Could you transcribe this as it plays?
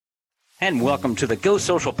And welcome to the Go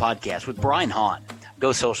Social podcast with Brian Hahn.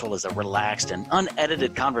 Go Social is a relaxed and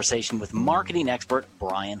unedited conversation with marketing expert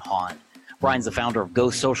Brian Hahn. Brian's the founder of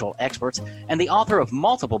Go Social Experts and the author of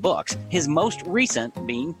multiple books, his most recent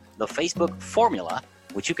being The Facebook Formula,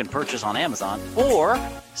 which you can purchase on Amazon, or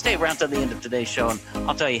stay around to the end of today's show and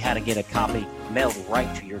I'll tell you how to get a copy mailed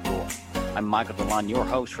right to your door. I'm Michael DeLon, your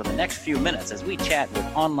host for the next few minutes as we chat with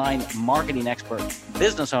online marketing expert,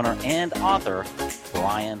 business owner, and author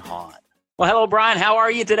Brian Hahn. Well, hello, Brian. How are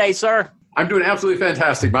you today, sir? I'm doing absolutely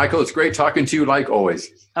fantastic, Michael. It's great talking to you like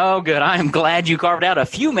always. Oh, good. I am glad you carved out a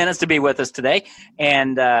few minutes to be with us today.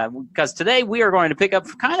 And because today we are going to pick up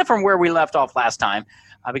kind of from where we left off last time,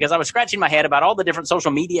 because I was scratching my head about all the different social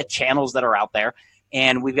media channels that are out there.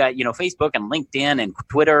 And we've got, Facebook and LinkedIn and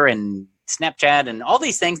Twitter and Snapchat and all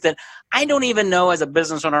these things that I don't even know as a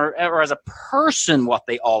business owner or as a person what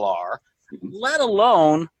they all are, let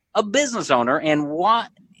alone a business owner and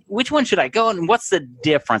which one should I go and what's the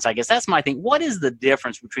difference? I guess that's my thing. What is the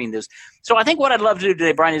difference between this? So I think what I'd love to do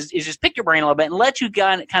today, Brian, is just pick your brain a little bit and let you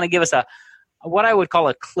kind of give us what I would call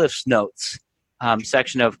a Cliff's Notes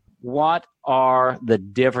section of what are the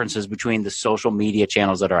differences between the social media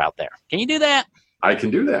channels that are out there. Can you do that? I can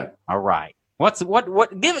do that. All right.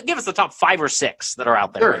 Give us the top 5 or 6 that are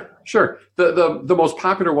out there. Sure. The most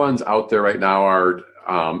popular ones out there right now are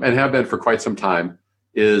and have been for quite some time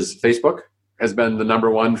is Facebook. Has been the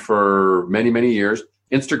number one for many, many years.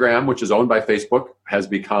 Instagram, which is owned by Facebook, has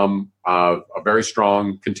become a very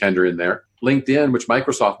strong contender in there. LinkedIn, which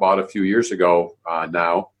Microsoft bought a few years ago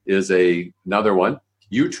now, is another one.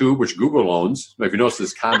 YouTube, which Google owns, if you notice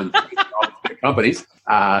this common thing in all the big companies,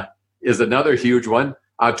 is another huge one.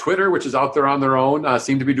 Twitter, which is out there on their own,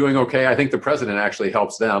 seem to be doing okay. I think the president actually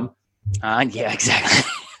helps them. Yeah,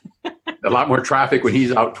 exactly. A lot more traffic when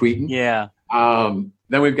he's out tweeting. Yeah.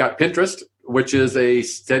 Then we've got Pinterest, which is a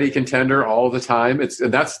steady contender all the time.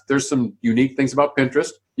 There's some unique things about Pinterest.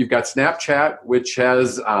 You've got Snapchat, which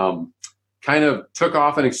has kind of took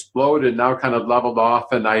off and exploded, now kind of leveled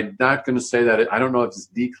off. And I'm not going to say that I don't know if it's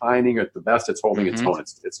declining or at the best it's holding its own.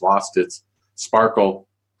 It's lost its sparkle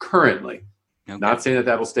currently. Okay. Not saying that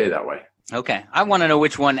that'll stay that way. Okay. I want to know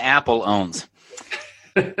which one Apple owns.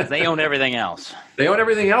 They own everything else. They own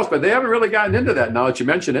everything else, but they haven't really gotten into that now that you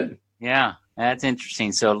mention it. Yeah. That's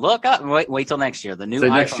interesting. So look up. Wait till next year. The new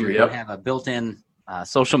iPhone will have a built-in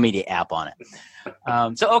social media app on it.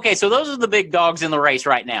 So those are the big dogs in the race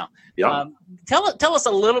right now. Yep. Tell us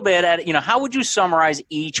a little bit. How would you summarize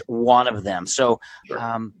each one of them? So, sure.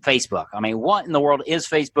 Facebook. I mean, what in the world is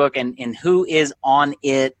Facebook, and who is on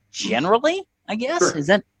it generally? I guess sure. Is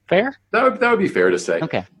that fair? That would be fair to say.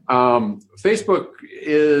 Okay. Facebook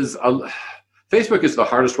is the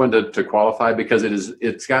hardest one to qualify because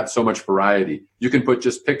it's got so much variety. You can put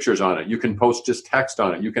just pictures on it. You can post just text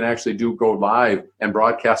on it. You can actually go live and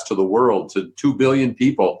broadcast to the world, to 2 billion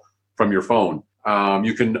people from your phone.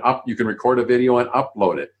 You can record a video and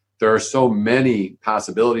upload it. There are so many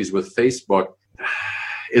possibilities with Facebook.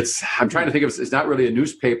 I'm trying to think of it's not really a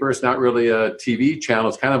newspaper. It's not really a TV channel.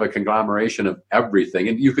 It's kind of a conglomeration of everything.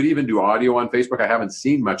 And you could even do audio on Facebook. I haven't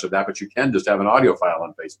seen much of that, but you can just have an audio file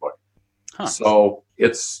on Facebook. Huh. So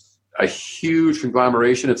it's a huge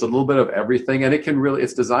conglomeration. It's a little bit of everything, and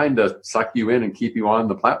it's designed to suck you in and keep you on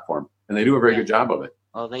the platform. And they do a very good job of it.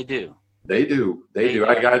 Oh, they do. They do.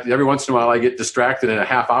 Every once in a while I get distracted and a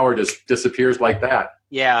half hour just disappears like that.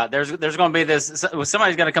 Yeah, there's going to be this.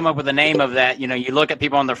 Somebody's going to come up with a name of that. You look at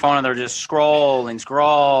people on their phone and they're just scrolling.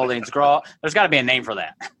 There's got to be a name for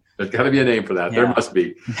that. There's got to be a name for that. Yeah. There must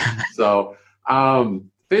be. So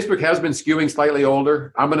Facebook has been skewing slightly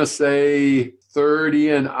older. I'm going to say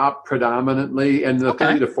 30 and up predominantly, and the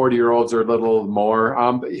 30 to 40-year-olds are a little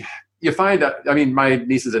more. You find that, my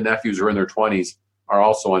nieces and nephews who are in their 20s are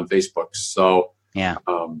also on Facebook. So yeah,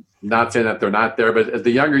 not saying that they're not there, but as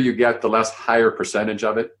the younger you get, the less higher percentage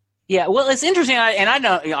of it. Yeah, well, it's interesting, and I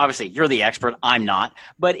know obviously you're the expert. I'm not,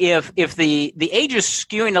 but if the age is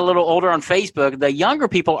skewing a little older on Facebook, the younger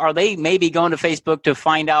people, are they maybe going to Facebook to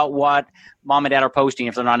find out what mom and dad are posting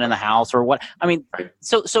if they're not in the house or what? Right.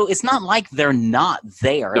 So it's not like they're not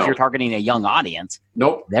there. No. If you're targeting a young audience,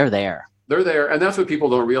 nope, they're there. They're there, and that's what people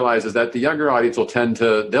don't realize is that the younger audience will tend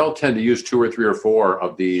to use 2 or 3 or 4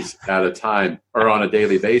 of these at a time or on a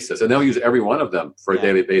daily basis, and they'll use every one of them for a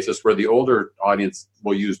daily basis, where the older audience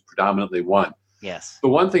will use predominantly one. Yes. The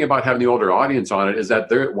one thing about having the older audience on it is that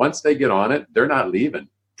once they get on it, they're not leaving.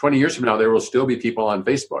 20 years from now, there will still be people on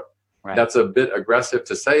Facebook. Right. That's a bit aggressive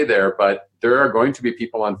to say there, but there are going to be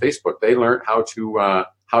people on Facebook. They learn how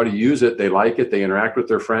to use it. They like it. They interact with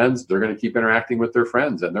their friends. They're going to keep interacting with their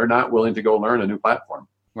friends, and they're not willing to go learn a new platform.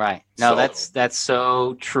 Right. No, So, that's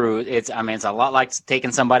so true. It's a lot like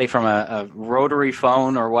taking somebody from a rotary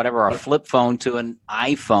phone or whatever, a flip phone to an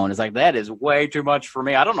iPhone. It's like that is way too much for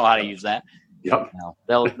me. I don't know how to use that. yep, No,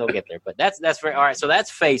 they'll get there. But that's very all right. So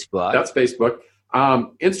that's Facebook. that's Facebook.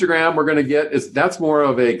 Instagram, we're going to that's more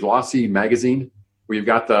of a glossy magazine where you've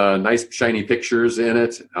got the nice shiny pictures in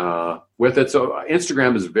it with it. So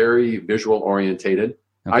Instagram is very visual orientated.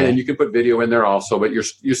 Okay. And you can put video in there also, but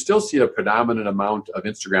you still see a predominant amount of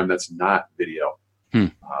Instagram that's not video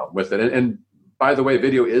with it. And by the way,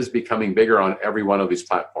 video is becoming bigger on every one of these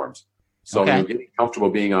platforms. So getting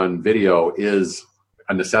comfortable being on video is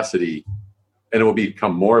a necessity, and it will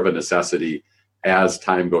become more of a necessity as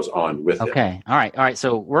time goes on with it. Okay. All right.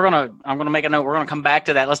 So I'm gonna make a note. We're gonna come back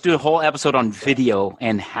to that. Let's do a whole episode on video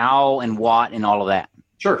and how and what and all of that.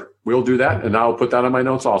 Sure, we'll do that, and I'll put that on my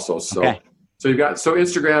notes also. So. Okay. So you've got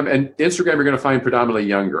Instagram you're going to find predominantly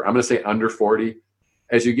younger. I'm going to say under 40.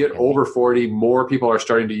 As you get over 40, more people are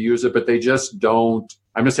starting to use it, but they just don't.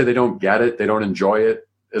 I'm going to say they don't get it. They don't enjoy it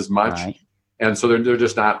as much, Right. And so they're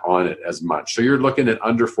just not on it as much. So you're looking at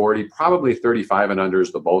under 40, probably 35 and under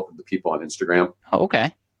is the bulk of the people on Instagram. Oh,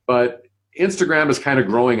 okay. But Instagram is kind of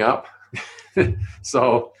growing up,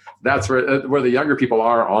 so that's where the younger people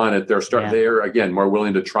are on it. They're again more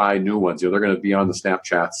willing to try new ones. They're going to be on the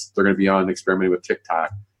Snapchats. They're going to be on experimenting with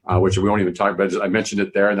TikTok, which we won't even talk about. I mentioned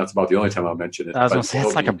it there, and that's about the only time I'll mention it. I was going to say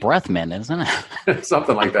it's like a breath mint, isn't it?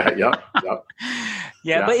 Something like that. Yep.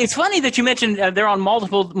 Yeah, but it's funny that you mentioned they're on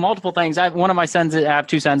multiple things. I have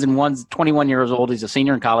two sons, and one's 21 years old. He's a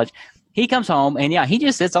senior in college. He comes home, and he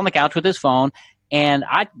just sits on the couch with his phone. And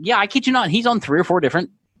I kid you not, he's on 3 or 4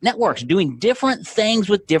 different networks doing different things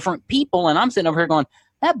with different people, and I'm sitting over here going,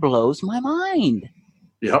 that blows my mind.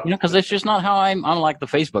 Yep. Because it's just not how I'm like the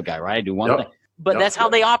Facebook guy, right? I do one thing, but that's how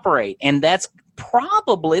they operate, and that's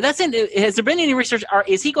probably has there been any research, or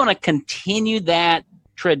is he going to continue that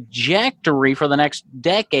trajectory for the next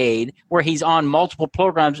decade where he's on multiple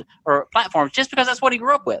programs or platforms just because that's what he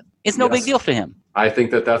grew up with? It's no big deal to him. I think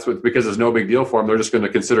that's because it's no big deal for them. They're just going to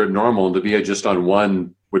consider it normal, and to be just on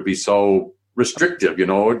one would be so restrictive,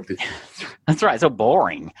 That's right. So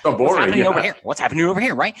boring. So boring. What's happening over here? What's happening over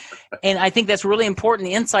here, right? And I think that's really important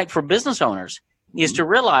insight for business owners is to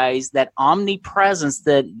realize that omnipresence,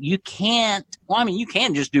 that you can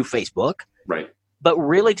just do Facebook. Right. But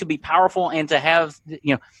really to be powerful and to have,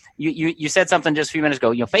 you said something just a few minutes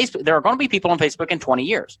ago, Facebook, there are going to be people on Facebook in 20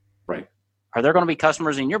 years. Right. Are there going to be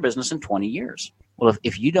customers in your business in 20 years? Well,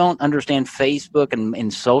 if you don't understand Facebook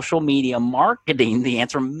and social media marketing, the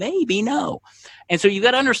answer may be no. And so you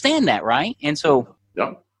got to understand that, right? And so,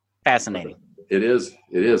 fascinating. It is.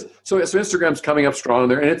 So Instagram's coming up strong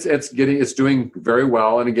there, and it's doing very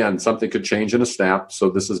well. And again, something could change in a snap. So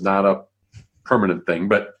this is not a permanent thing,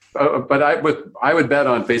 but I would bet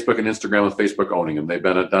on Facebook and Instagram with Facebook owning them. They've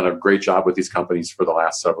done a great job with these companies for the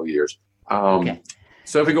last several years.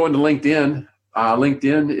 So if we go into LinkedIn,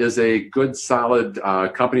 LinkedIn is a good, solid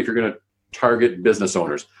company if you're going to target business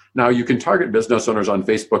owners. Now, you can target business owners on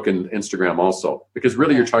Facebook and Instagram also, because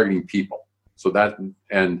really you're targeting people.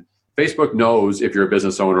 And Facebook knows if you're a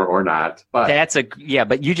business owner or not. But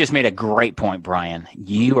but you just made a great point, Brian.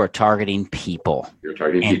 You are targeting people. You're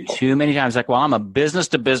targeting people. Too many times, I'm a business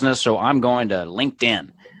to business, so I'm going to LinkedIn.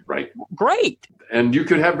 Right. Great. And you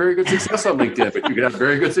could have very good success on LinkedIn, but you could have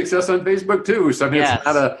very good success on Facebook too. So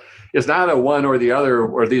it's not a one or the other,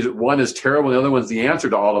 or one is terrible and the other one's the answer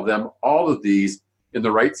to all of them. All of these, in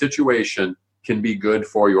the right situation, can be good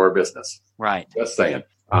for your business. Right. Just saying.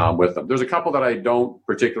 With them, there's a couple that I don't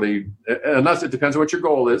particularly, unless it depends on what your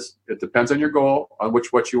goal is. It depends on your goal, on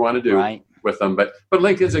what you want to do with them. But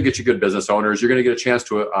LinkedIn's going to get you good business owners. You're going to get a chance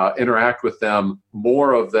to interact with them,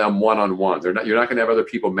 more of them one-on-one. You're not going to have other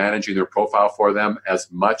people managing their profile for them as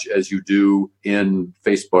much as you do in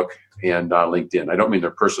Facebook and LinkedIn. I don't mean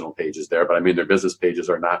their personal pages there, but I mean their business pages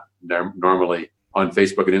are not normally on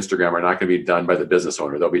Facebook and Instagram are not going to be done by the business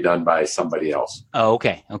owner. They'll be done by somebody else. Oh,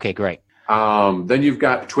 okay. Okay, great. Then you've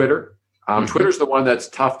got Twitter. Twitter's the one that's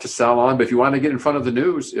tough to sell on, but if you want to get in front of the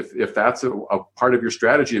news, if that's a part of your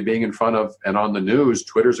strategy of being in front of and on the news,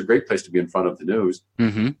 Twitter's a great place to be in front of the news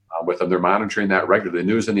with them. They're monitoring that regularly, the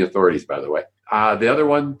news and the authorities, by the way. The other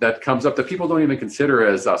one that comes up that people don't even consider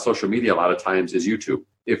as social media a lot of times is YouTube.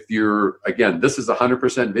 If you're, again, this is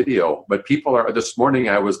 100% video, but this morning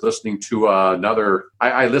I was listening to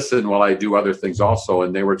I listen while I do other things also,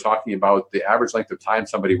 and they were talking about the average length of time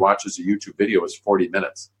somebody watches a YouTube video is 40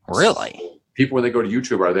 minutes. Really? So people, when they go to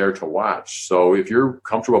YouTube, are there to watch. So if you're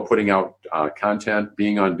comfortable putting out content,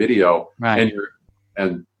 being on video,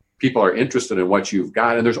 and people are interested in what you've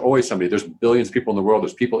got. And there's always somebody. There's billions of people in the world.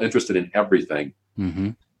 There's people interested in everything.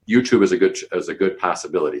 Mm-hmm. YouTube is a good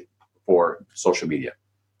possibility for social media.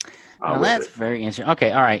 Well, that's very interesting.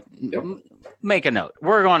 Okay, all right. Yep. Make a note.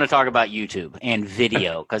 We're going to talk about YouTube and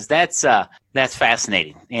video because that's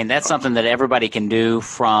fascinating, and that's something that everybody can do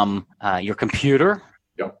from your computer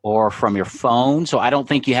or from your phone. So I don't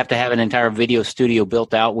think you have to have an entire video studio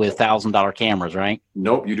built out with $1,000 cameras, right?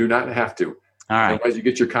 Nope, you do not have to. All right. Otherwise, you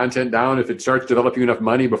get your content down. If it starts developing enough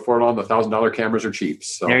money before long, the $1,000 cameras are cheap.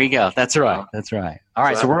 So there you go. That's right. That's right. All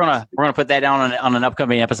right. So we're gonna put that down on an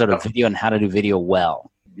upcoming episode of video and how to do video well.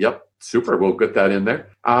 Yep. Super. We'll get that in there.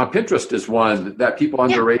 Pinterest is one that people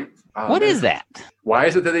underrate. What is that? Why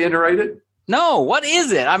is it that they underrate it? No, what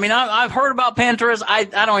is it? I mean, I've heard about Pinterest. I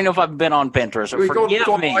don't even know if I've been on Pinterest. Go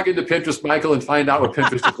log into Pinterest, Michael, and find out what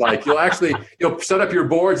Pinterest is like. You'll set up your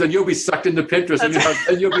boards and you'll be sucked into Pinterest,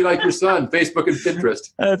 and you'll be like your son, Facebook and Pinterest.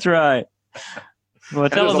 That's right. Well,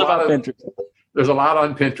 tell us about Pinterest. There's a lot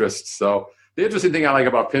on Pinterest. So the interesting thing I like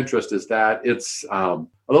about Pinterest is that it's a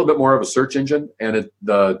little bit more of a search engine, and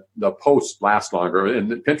the posts last longer. In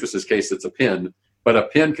Pinterest's case, it's a pin. But a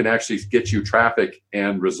pin can actually get you traffic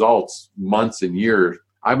and results months and years.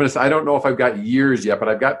 I don't know if I've got years yet, but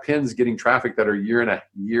I've got pins getting traffic that are year and a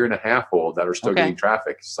half old that are still getting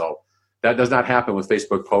traffic. So that does not happen with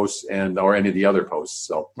Facebook posts or any of the other posts.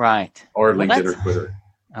 So right. Or LinkedIn or Twitter.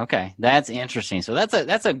 Okay, that's interesting. So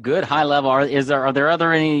that's a good high level. Are there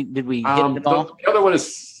other any? Did we hit them all? The other one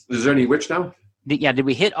is there any which now? Did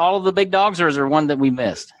we hit all of the big dogs, or is there one that we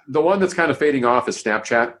missed? The one that's kind of fading off is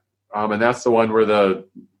Snapchat. And that's the one where the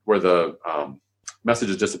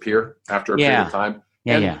messages disappear after a period of time.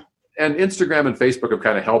 And Instagram and Facebook have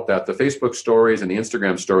kind of helped that. The Facebook stories and the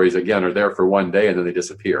Instagram stories, again, are there for one day and then they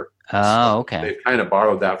disappear. Oh, okay. So they've kind of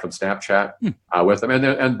borrowed that from Snapchat with them.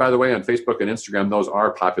 And by the way, on Facebook and Instagram, those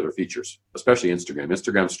are popular features, especially Instagram.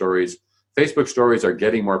 Instagram stories. Facebook stories are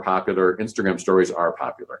getting more popular. Instagram stories are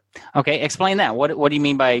popular. Okay, explain that. What do you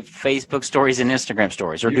mean by Facebook stories and Instagram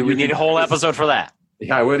stories? Or do we need a whole episode for that?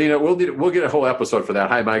 Yeah, we'll get a whole episode for that.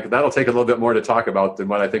 Hi, Mike. That'll take a little bit more to talk about than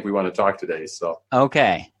what I think we want to talk today. So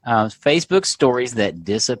okay, Facebook stories that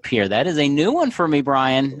disappear. That is a new one for me,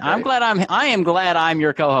 Brian. Okay. I am glad I'm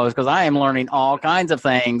your co-host because I am learning all kinds of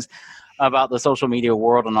things about the social media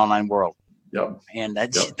world and online world. Yep. And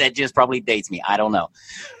that just probably dates me. I don't know,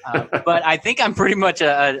 but I think I'm pretty much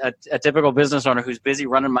a typical business owner who's busy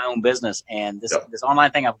running my own business, and this online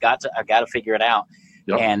thing I've got to figure it out.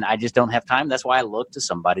 Yep. And I just don't have time. That's why I look to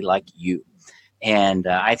somebody like you. And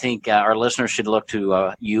I think our listeners should look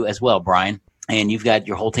to you as well, Brian. And you've got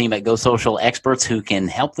your whole team at Go Social experts who can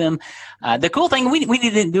help them. The cool thing, we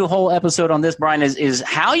didn't do a whole episode on this, Brian, is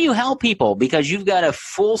how you help people, because you've got a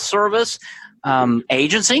full service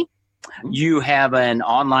agency. You have an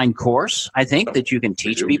online course, I think, that you can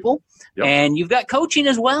teach people. Yep. And you've got coaching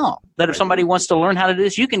as well, that if somebody wants to learn how to do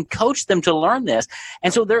this, you can coach them to learn this.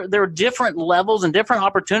 And so there are different levels and different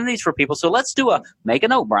opportunities for people. So let's make a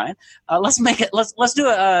note, Brian. Let's do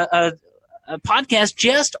a podcast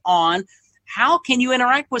just on how can you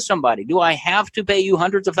interact with somebody? Do I have to pay you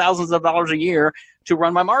hundreds of thousands of dollars a year to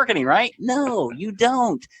run my marketing, right? No, you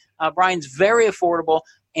don't. Brian's very affordable,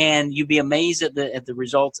 and you'd be amazed at the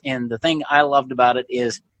results. And the thing I loved about it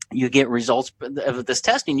is you get results of this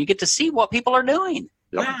testing. You get to see what people are doing.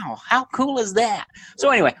 Yep. Wow, how cool is that? So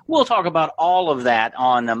anyway, we'll talk about all of that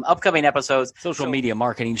on upcoming episodes. Social media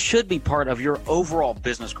marketing should be part of your overall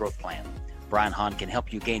business growth plan. Brian Hahn can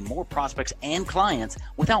help you gain more prospects and clients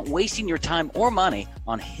without wasting your time or money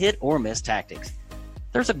on hit or miss tactics.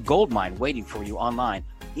 There's a goldmine waiting for you online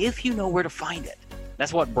if you know where to find it.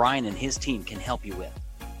 That's what Brian and his team can help you with.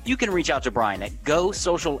 You can reach out to Brian at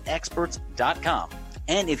GoSocialExperts.com.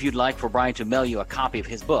 And if you'd like for Brian to mail you a copy of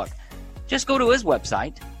his book, just go to his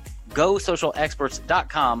website,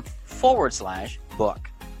 GoSocialExperts.com/book.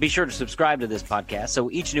 Be sure to subscribe to this podcast so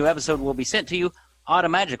each new episode will be sent to you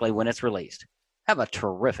automatically when it's released. Have a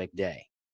terrific day.